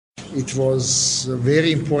It was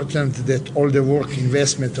very important that all the work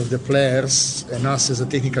investment of the players and us as a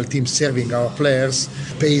technical team serving our players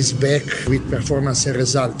pays back with performance and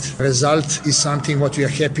result. Result is something what we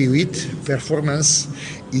are happy with. Performance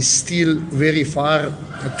is still very far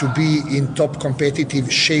to be in top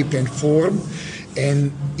competitive shape and form.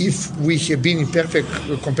 And if we have been in perfect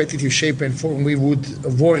competitive shape and form, we would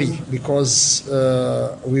worry because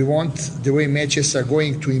we want the way matches are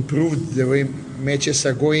going to improve, the way matches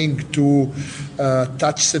are going to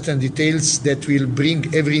touch certain details that will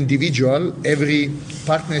bring every individual, every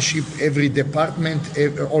partnership, every department,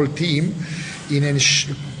 all team in a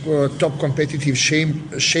top competitive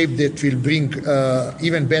shape that will bring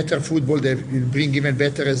even better football, that will bring even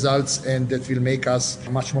better results, and that will make us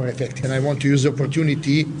much more effective. And I want to use the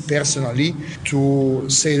opportunity personally to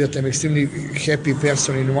say that I'm extremely happy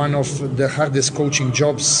person in one of the hardest coaching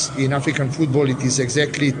jobs in African football. It is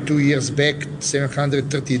exactly 2 years back,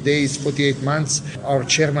 730 days, 48 months. Our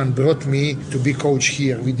chairman brought me to be coach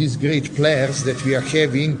here with these great players that we are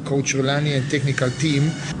having, Coach Rulani and technical team,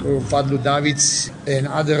 Fadlu Davids and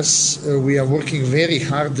others. We are working very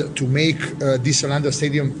hard to make this Orlando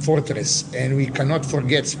Stadium fortress, and we cannot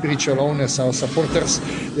forget spiritual owners, our supporters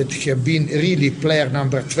that have been really player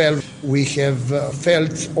number 12. We have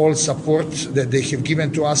felt all support that they have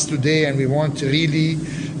given to us today, and we want really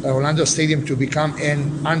Orlando Stadium to become an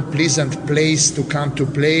unpleasant place to come to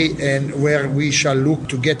play and where we shall look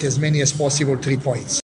to get as many as possible 3 points.